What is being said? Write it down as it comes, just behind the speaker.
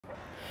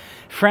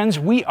Friends,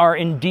 we are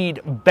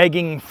indeed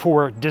begging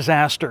for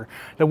disaster.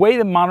 The way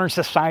that modern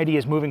society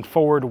is moving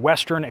forward,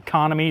 Western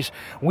economies,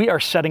 we are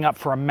setting up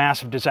for a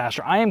massive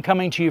disaster. I am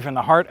coming to you from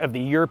the heart of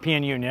the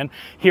European Union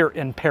here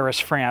in Paris,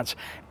 France,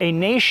 a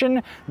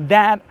nation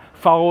that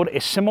followed a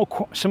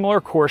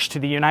similar course to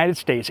the United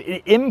States.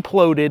 It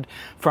imploded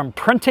from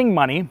printing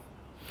money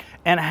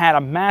and had a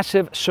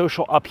massive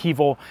social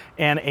upheaval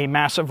and a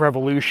massive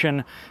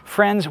revolution.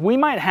 Friends, we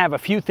might have a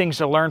few things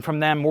to learn from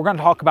them. We're going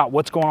to talk about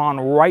what's going on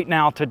right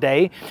now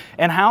today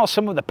and how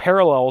some of the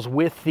parallels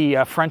with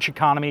the French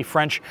economy,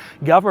 French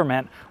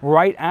government,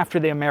 right after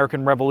the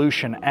American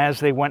Revolution as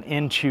they went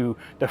into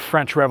the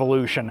French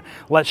Revolution.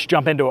 Let's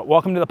jump into it.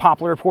 Welcome to the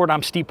Poplar Report.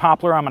 I'm Steve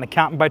Poplar. I'm an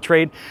accountant by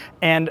trade,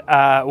 and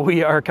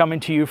we are coming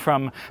to you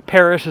from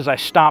Paris as I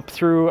stopped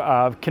through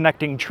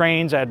connecting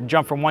trains. I had to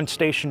jump from one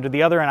station to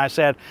the other, and I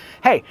said,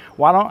 hey,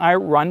 why don't I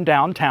run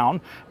downtown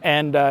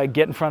and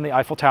get in front of the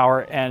Eiffel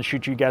Tower and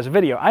shoot you guys a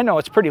video? I know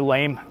it's pretty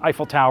lame,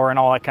 Eiffel Tower and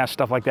all that kind of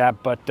stuff like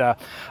that, but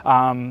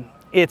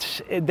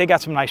they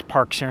got some nice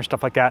parks here and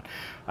stuff like that.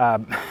 I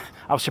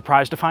was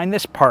surprised to find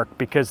this park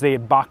because they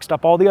had boxed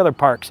up all the other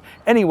parks.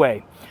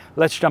 Anyway,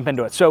 let's jump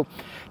into it. So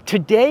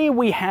today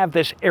we have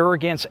this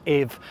arrogance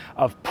of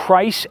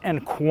price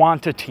and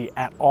quantity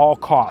at all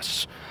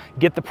costs.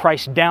 Get the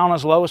price down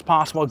as low as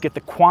possible, get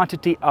the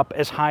quantity up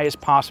as high as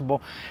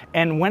possible.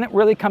 And when it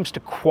really comes to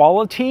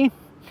quality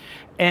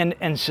and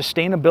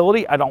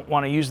sustainability, I don't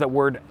want to use that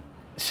word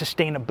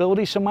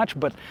sustainability so much,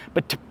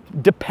 but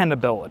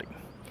dependability.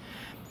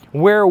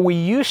 Where we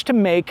used to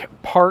make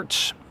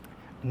parts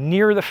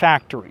near the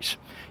factories,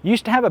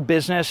 used to have a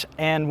business,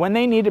 and when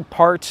they needed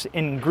parts,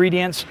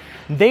 ingredients,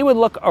 they would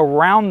look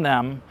around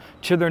them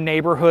to their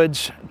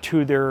neighborhoods,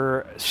 to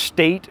their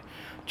state,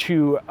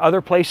 to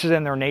other places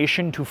in their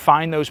nation to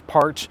find those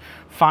parts,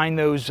 find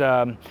those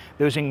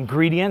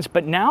ingredients.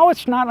 But now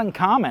it's not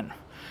uncommon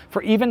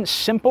for even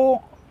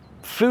simple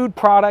food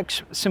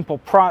products, simple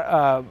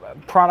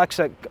products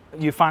that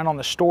you find on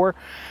the store,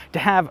 to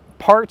have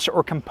parts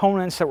or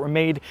components that were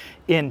made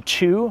in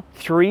 2,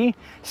 3,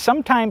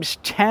 sometimes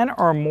 10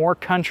 or more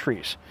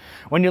countries.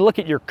 When you look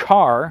at your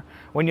car,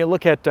 when you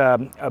look at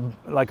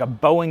like a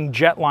Boeing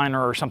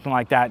jetliner or something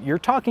like that, you're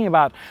talking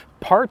about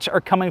parts are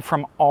coming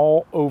from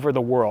all over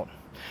the world.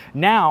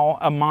 Now,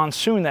 a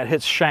monsoon that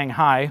hits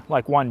Shanghai,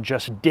 like one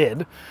just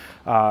did,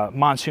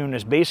 monsoon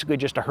is basically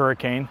just a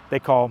hurricane. They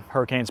call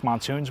hurricanes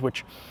monsoons,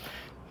 which,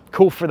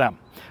 cool for them.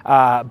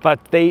 But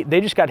they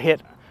just got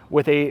hit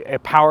with a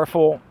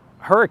powerful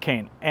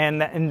hurricane,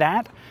 and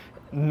that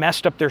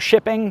messed up their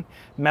shipping,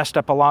 messed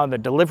up a lot of the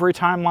delivery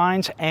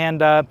timelines,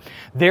 and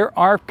there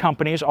are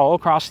companies all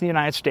across the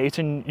United States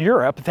and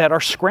Europe that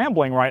are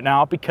scrambling right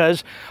now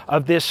because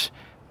of this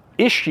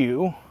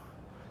issue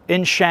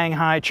in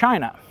Shanghai,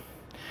 China.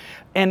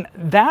 And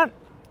that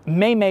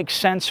may make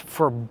sense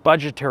for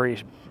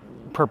budgetary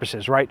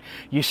purposes, right?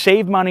 You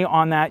save money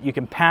on that, you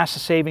can pass the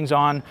savings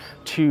on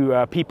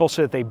to people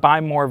so that they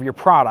buy more of your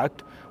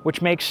product,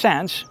 which makes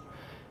sense.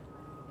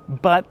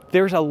 But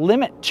there's a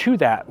limit to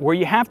that where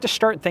you have to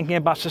start thinking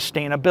about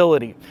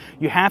sustainability.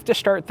 You have to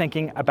start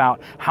thinking about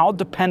how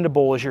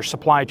dependable is your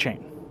supply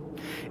chain.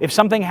 If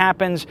something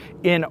happens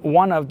in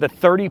one of the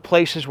 30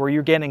 places where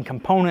you're getting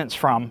components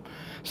from,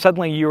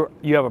 suddenly you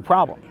have a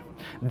problem.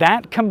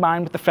 That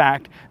combined with the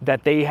fact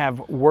that they have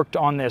worked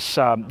on this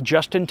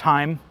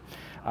just-in-time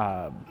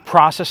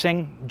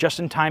processing,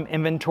 just-in-time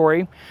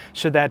inventory,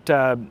 so that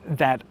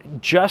that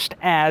just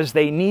as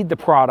they need the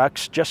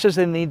products, just as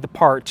they need the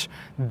parts,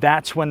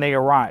 that's when they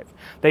arrive.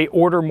 They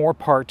order more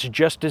parts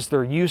just as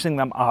they're using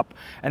them up,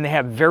 and they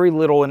have very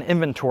little in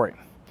inventory.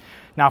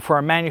 Now, for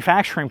a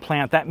manufacturing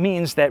plant, that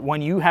means that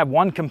when you have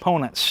one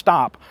component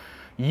stop,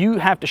 you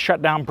have to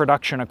shut down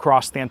production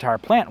across the entire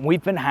plant.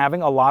 We've been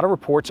having a lot of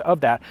reports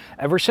of that.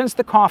 Ever since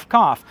the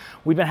cough,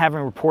 we've been having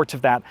reports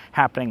of that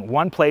happening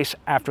one place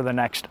after the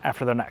next,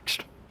 after the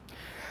next.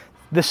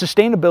 The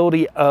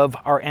sustainability of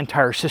our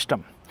entire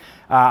system.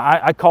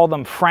 I call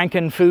them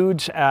Franken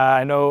foods.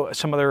 I know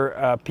some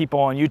other people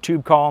on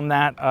YouTube call them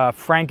that,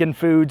 Franken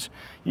foods.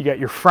 You got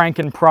your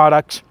Franken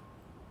products.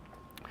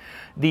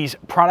 These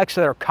products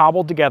that are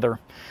cobbled together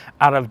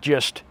out of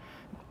just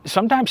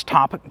sometimes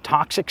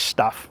toxic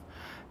stuff,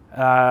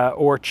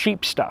 or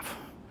cheap stuff.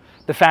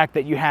 The fact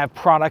that you have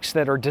products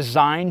that are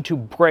designed to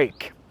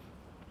break.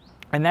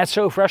 And that's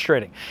so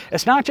frustrating.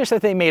 It's not just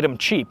that they made them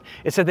cheap,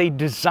 it's that they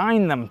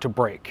designed them to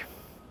break.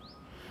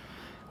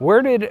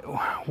 Where did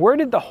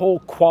the whole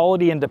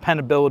quality and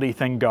dependability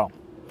thing go?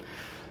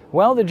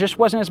 Well, there just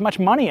wasn't as much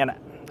money in it,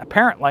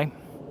 apparently.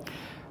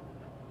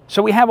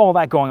 So we have all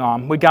that going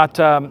on. We got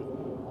the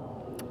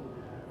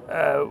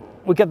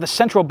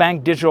central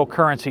bank digital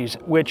currencies,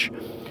 which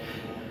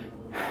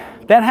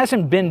that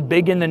hasn't been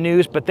big in the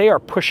news, but they are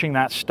pushing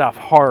that stuff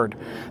hard.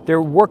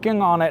 They're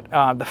working on it.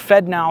 The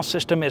FedNow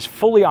system is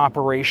fully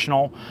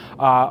operational.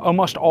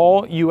 Almost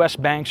all U.S.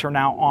 banks are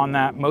now on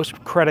that.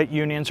 Most credit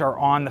unions are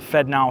on the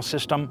FedNow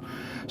system.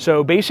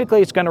 So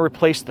basically, it's going to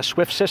replace the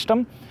SWIFT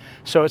system.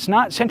 So it's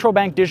not central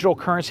bank digital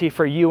currency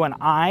for you and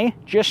I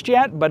just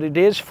yet, but it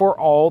is for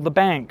all the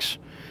banks.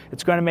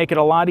 It's going to make it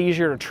a lot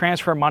easier to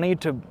transfer money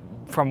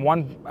from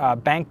one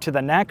bank to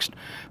the next,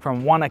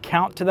 from one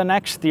account to the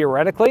next,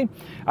 theoretically.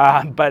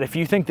 But if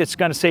you think that's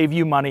going to save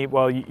you money,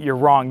 well, you're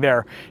wrong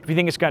there. If you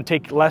think it's going to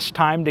take less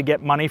time to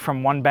get money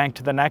from one bank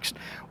to the next,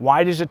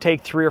 why does it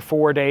take 3 or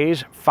 4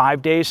 days,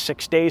 5 days,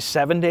 6 days,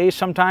 7 days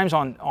sometimes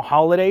on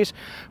holidays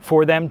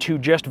for them to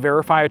just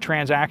verify a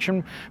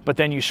transaction? But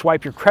then you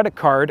swipe your credit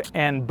card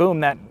and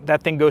boom,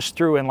 that thing goes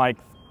through in like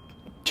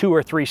 2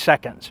 or 3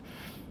 seconds.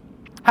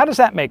 How does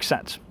that make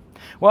sense?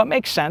 Well, it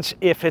makes sense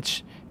if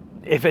it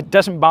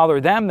doesn't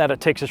bother them that it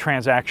takes a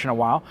transaction a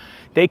while.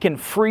 They can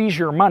freeze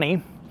your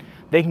money.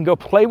 They can go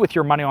play with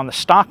your money on the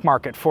stock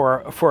market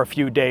for a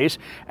few days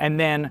and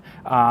then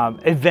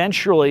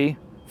eventually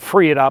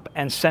free it up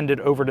and send it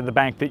over to the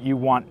bank that you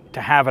want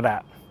to have it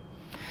at.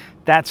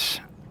 That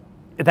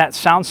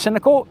sounds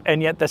cynical,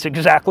 and yet that's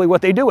exactly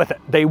what they do with it.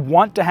 They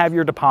want to have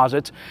your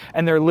deposits,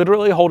 and they're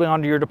literally holding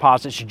onto your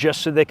deposits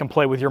just so they can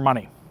play with your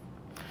money.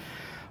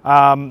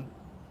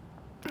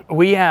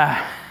 We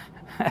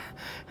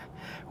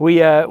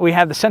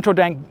have the central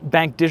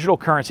bank digital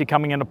currency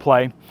coming into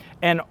play.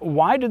 And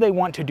why do they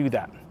want to do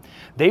that?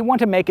 They want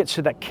to make it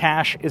so that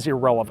cash is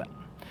irrelevant.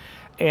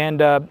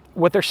 And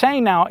what they're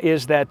saying now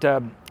is that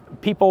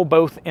people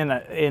both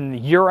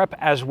in Europe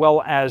as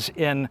well as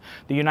in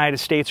the United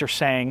States are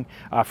saying,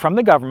 from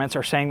the governments,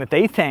 are saying that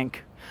they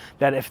think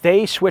that if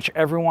they switch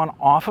everyone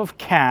off of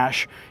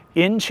cash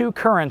into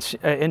currency,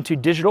 into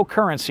digital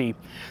currency,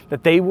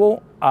 that they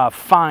will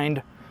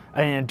find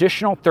an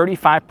additional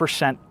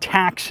 35%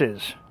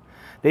 taxes.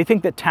 They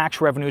think that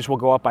tax revenues will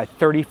go up by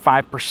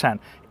 35%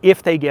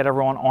 if they get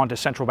everyone onto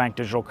central bank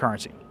digital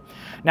currency.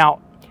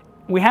 Now,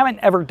 we haven't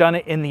ever done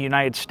it in the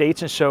United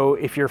States, and so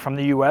if you're from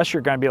the US,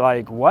 you're going to be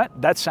like, what?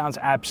 That sounds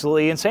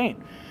absolutely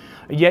insane.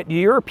 Yet the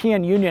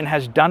European Union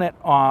has done it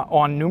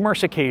on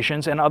numerous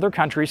occasions, and other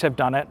countries have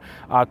done it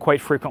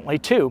quite frequently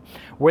too,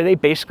 where they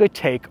basically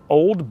take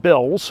old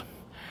bills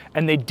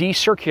and they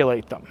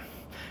decirculate them.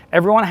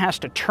 Everyone has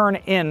to turn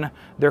in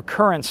their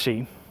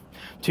currency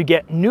to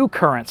get new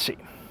currency.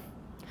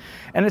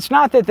 And it's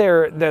not that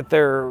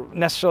they're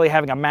necessarily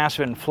having a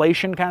massive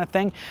inflation kind of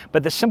thing,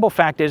 but the simple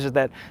fact is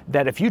that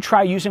if you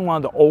try using one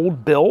of the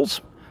old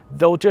bills,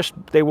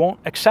 they won't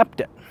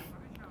accept it.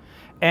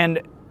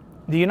 And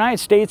the United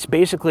States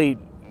basically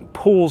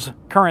pulls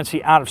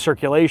currency out of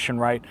circulation,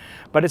 right?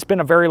 But it's been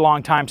a very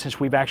long time since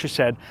we've actually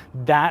said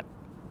that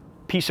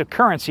piece of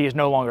currency is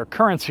no longer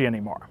currency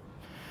anymore.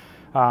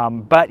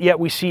 But yet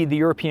we see the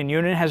European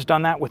Union has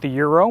done that with the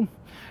euro.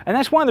 And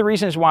that's one of the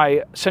reasons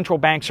why central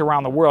banks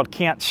around the world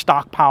can't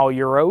stockpile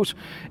euros,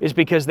 is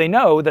because they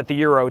know that the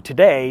euro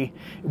today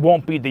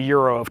won't be the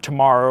euro of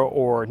tomorrow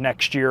or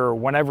next year or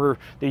whenever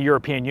the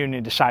European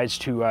Union decides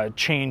to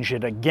change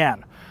it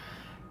again.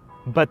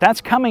 But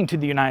that's coming to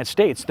the United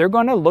States. They're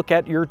going to look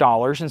at your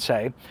dollars and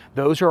say,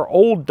 those are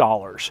old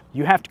dollars.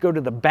 You have to go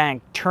to the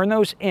bank, turn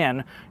those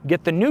in,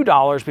 get the new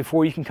dollars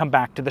before you can come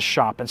back to the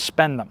shop and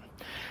spend them.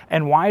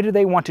 And why do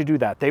they want to do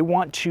that? They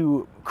want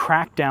to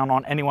crack down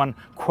on anyone,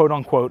 quote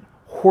unquote,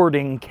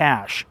 hoarding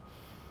cash.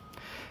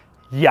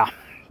 Yeah,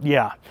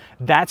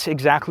 that's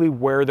exactly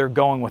where they're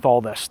going with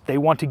all this. They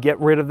want to get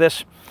rid of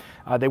this.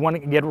 They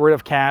want to get rid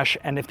of cash,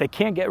 and if they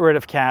can't get rid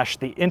of cash,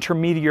 the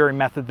intermediary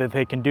method that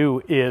they can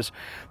do is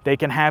they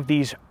can have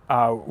these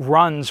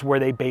runs where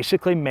they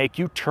basically make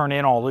you turn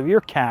in all of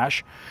your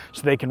cash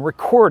so they can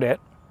record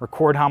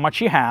how much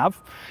you have,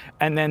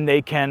 and then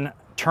they can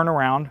turn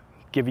around,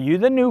 give you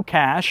the new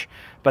cash,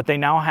 but they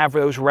now have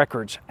those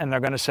records, and they're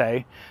going to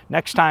say,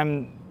 next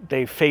time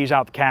they phase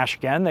out the cash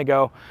again, they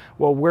go,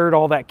 well, where'd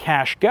all that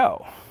cash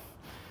go?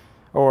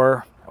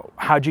 Or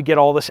how'd you get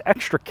all this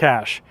extra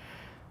cash?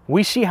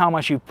 We see how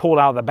much you've pulled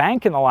out of the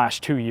bank in the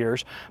last 2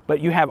 years,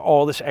 but you have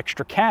all this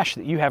extra cash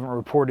that you haven't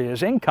reported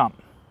as income.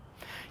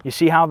 You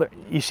see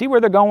where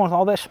they're going with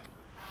all this?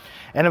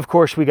 And of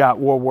course, we got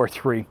World War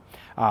III.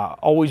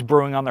 Always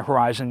brewing on the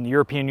horizon, the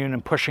European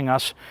Union pushing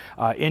us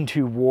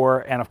into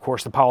war, and of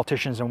course the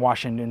politicians in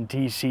Washington,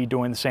 D.C.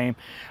 doing the same.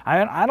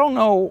 I don't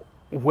know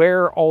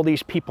where all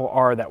these people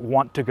are that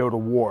want to go to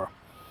war,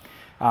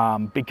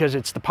 because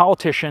it's the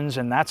politicians,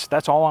 and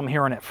that's all I'm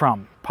hearing it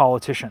from,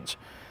 politicians.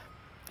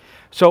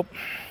 So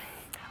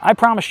I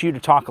promised you to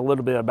talk a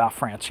little bit about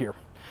France here.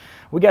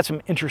 We got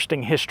some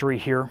interesting history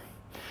here.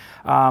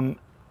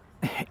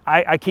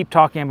 I keep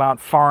talking about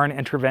foreign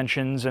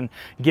interventions and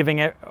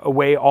giving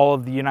away all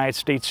of the United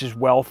States'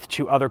 wealth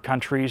to other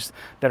countries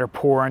that are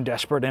poor and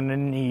desperate and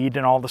in need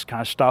and all this kind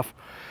of stuff.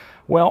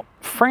 Well,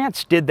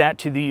 France did that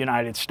to the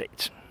United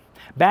States.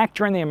 Back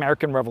during the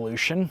American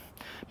Revolution,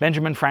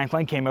 Benjamin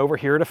Franklin came over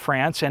here to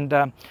France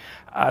and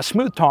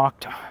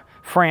smooth-talked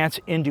France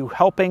into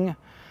helping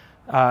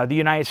the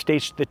United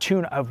States to the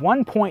tune of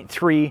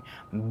 1.3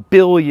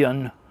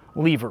 billion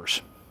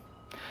livres.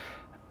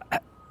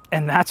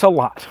 And that's a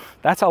lot.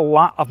 That's a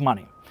lot of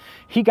money.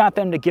 He got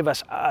them to give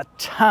us a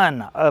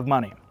ton of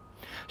money.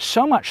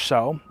 So much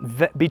so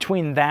that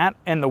between that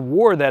and the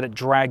war that it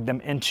dragged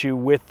them into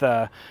with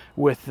the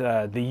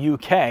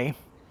UK,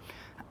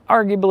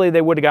 arguably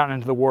they would have gotten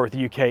into the war with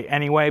the UK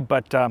anyway,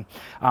 but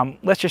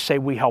let's just say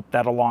we helped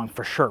that along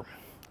for sure.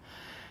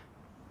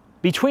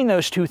 Between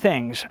those two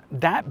things,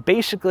 that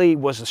basically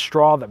was the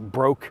straw that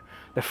broke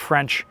the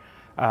French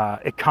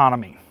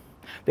economy.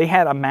 They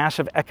had a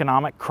massive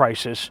economic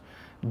crisis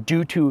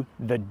due to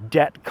the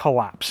debt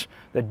collapse.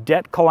 The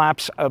debt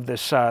collapse of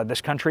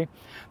this country.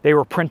 They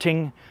were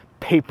printing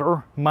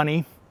paper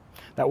money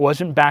that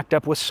wasn't backed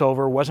up with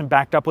silver, wasn't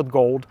backed up with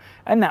gold,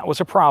 and that was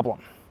a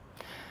problem.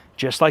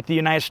 Just like the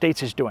United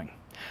States is doing.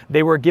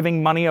 They were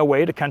giving money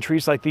away to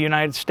countries like the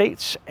United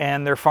States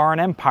and their foreign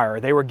empire.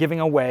 They were giving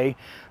away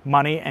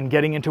money and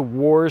getting into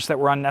wars that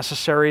were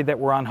unnecessary, that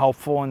were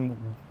unhelpful, and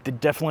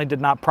definitely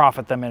did not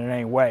profit them in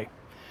any way.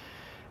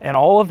 And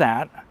all of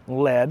that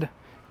led,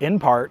 in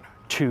part,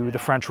 to the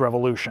French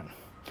Revolution,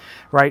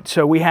 right?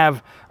 So we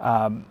have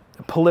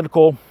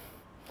political,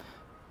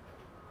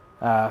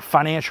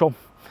 financial,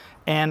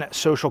 and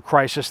social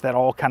crisis that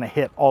all kind of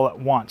hit all at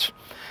once.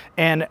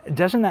 And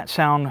doesn't that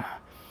sound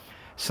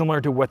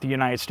similar to what the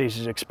United States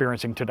is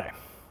experiencing today?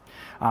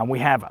 We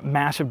have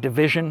massive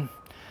division.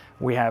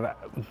 We have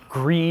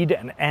greed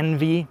and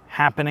envy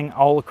happening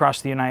all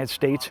across the United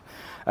States.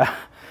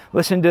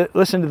 Listen to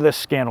this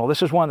scandal.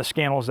 This is one of the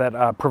scandals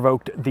that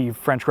provoked the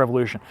French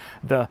Revolution,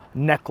 the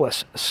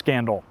necklace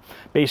scandal.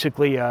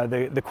 Basically,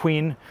 the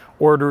Queen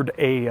ordered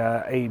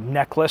a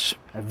necklace,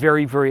 a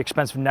very, very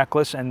expensive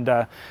necklace, and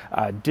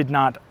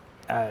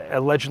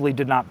allegedly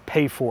did not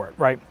pay for it,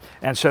 right?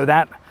 And so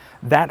that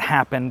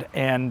happened,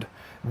 and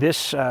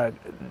this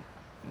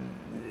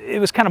it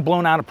was kind of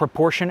blown out of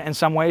proportion in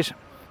some ways.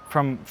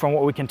 From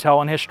what we can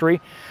tell in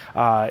history.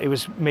 It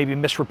was maybe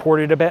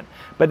misreported a bit,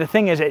 but the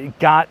thing is, it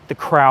got the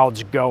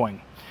crowds going.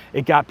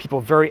 It got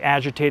people very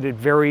agitated,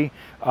 very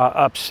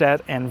upset,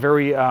 and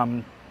very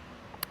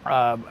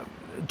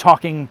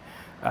talking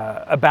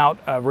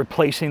about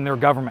replacing their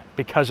government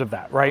because of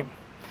that, right?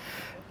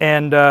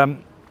 And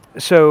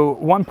so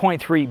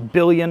 1.3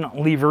 billion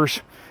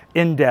livres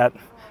in debt,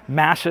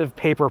 massive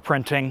paper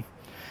printing.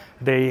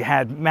 They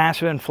had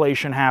massive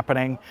inflation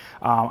happening.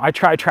 I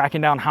tried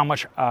tracking down how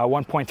much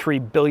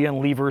 1.3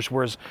 billion livres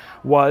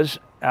was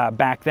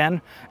back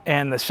then,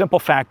 and the simple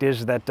fact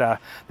is that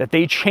that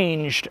they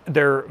changed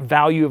their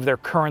value of their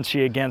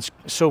currency against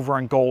silver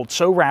and gold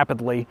so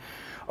rapidly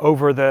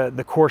over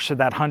the course of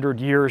that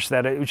 100 years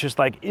that it was just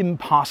like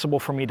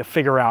impossible for me to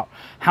figure out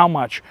how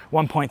much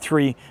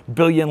 1.3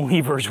 billion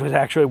livres was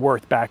actually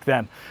worth back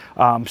then.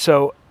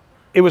 So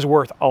it was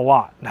worth a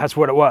lot. That's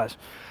what it was.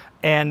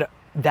 And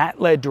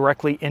that led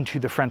directly into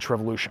the French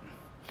Revolution.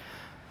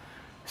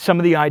 Some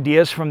of the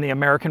ideas from the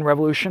American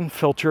Revolution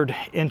filtered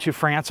into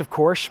France, of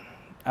course,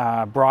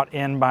 brought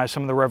in by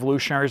some of the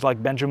revolutionaries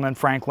like Benjamin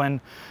Franklin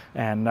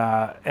and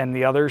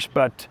the others.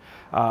 But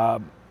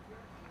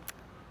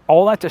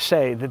all that to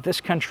say that this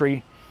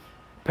country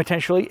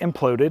potentially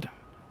imploded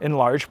in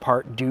large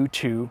part due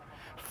to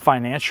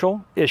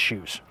financial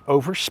issues,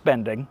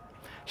 overspending,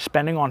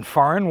 spending on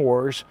foreign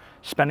wars,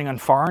 spending on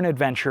foreign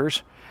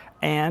adventures,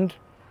 and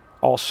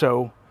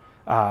also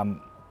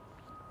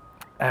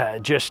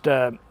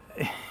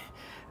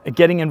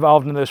getting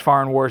involved in those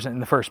foreign wars in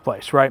the first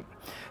place, right?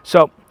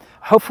 So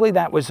hopefully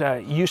that was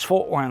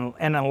useful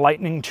and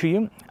enlightening to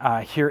you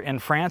here in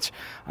France.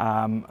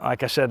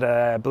 Like I said,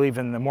 I believe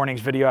in the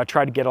morning's video, I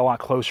tried to get a lot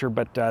closer,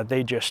 but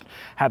they just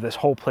have this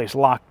whole place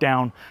locked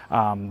down.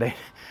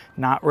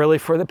 Not really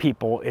for the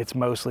people, it's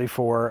mostly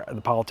for the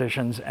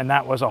politicians. And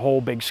that was a whole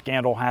big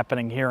scandal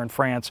happening here in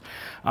France,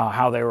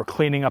 how they were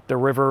cleaning up the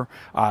river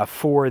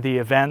for the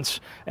events.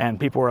 And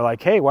people were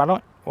like, hey, why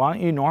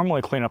don't you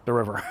normally clean up the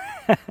river?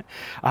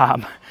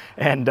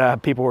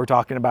 People were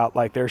talking about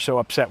like they're so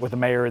upset with the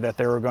mayor that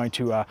they were going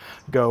to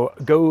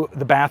go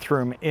the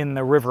bathroom in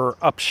the river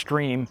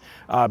upstream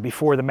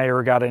before the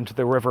mayor got into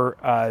the river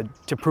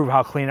to prove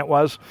how clean it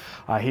was.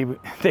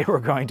 They were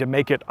going to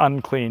make it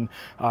unclean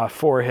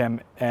for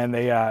him. And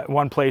they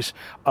one place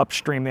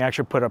upstream, they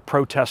actually put a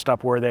protest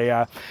up where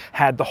they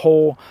had the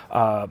whole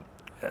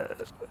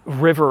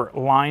river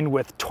lined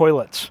with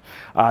toilets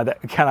that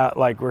kind of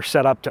like were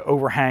set up to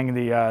overhang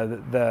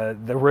the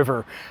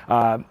river.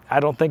 I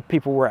don't think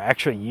people were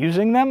actually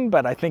using them,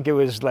 but I think it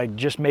was like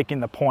just making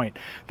the point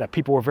that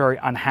people were very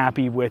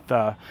unhappy with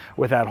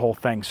that whole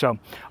thing. So,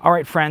 all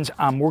right, friends,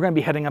 we're going to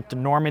be heading up to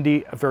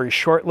Normandy very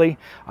shortly.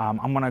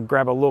 I'm going to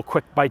grab a little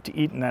quick bite to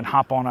eat and then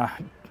hop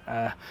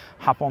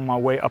on my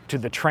way up to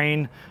the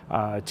train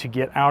to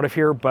get out of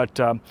here. But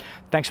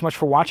thanks so much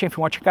for watching. If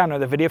you want to check out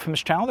another video from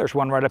this channel, there's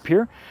one right up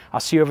here. I'll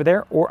see you over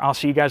there, or I'll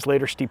see you guys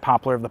later. Steve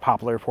Poplar of the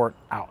Poplar Report,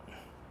 out.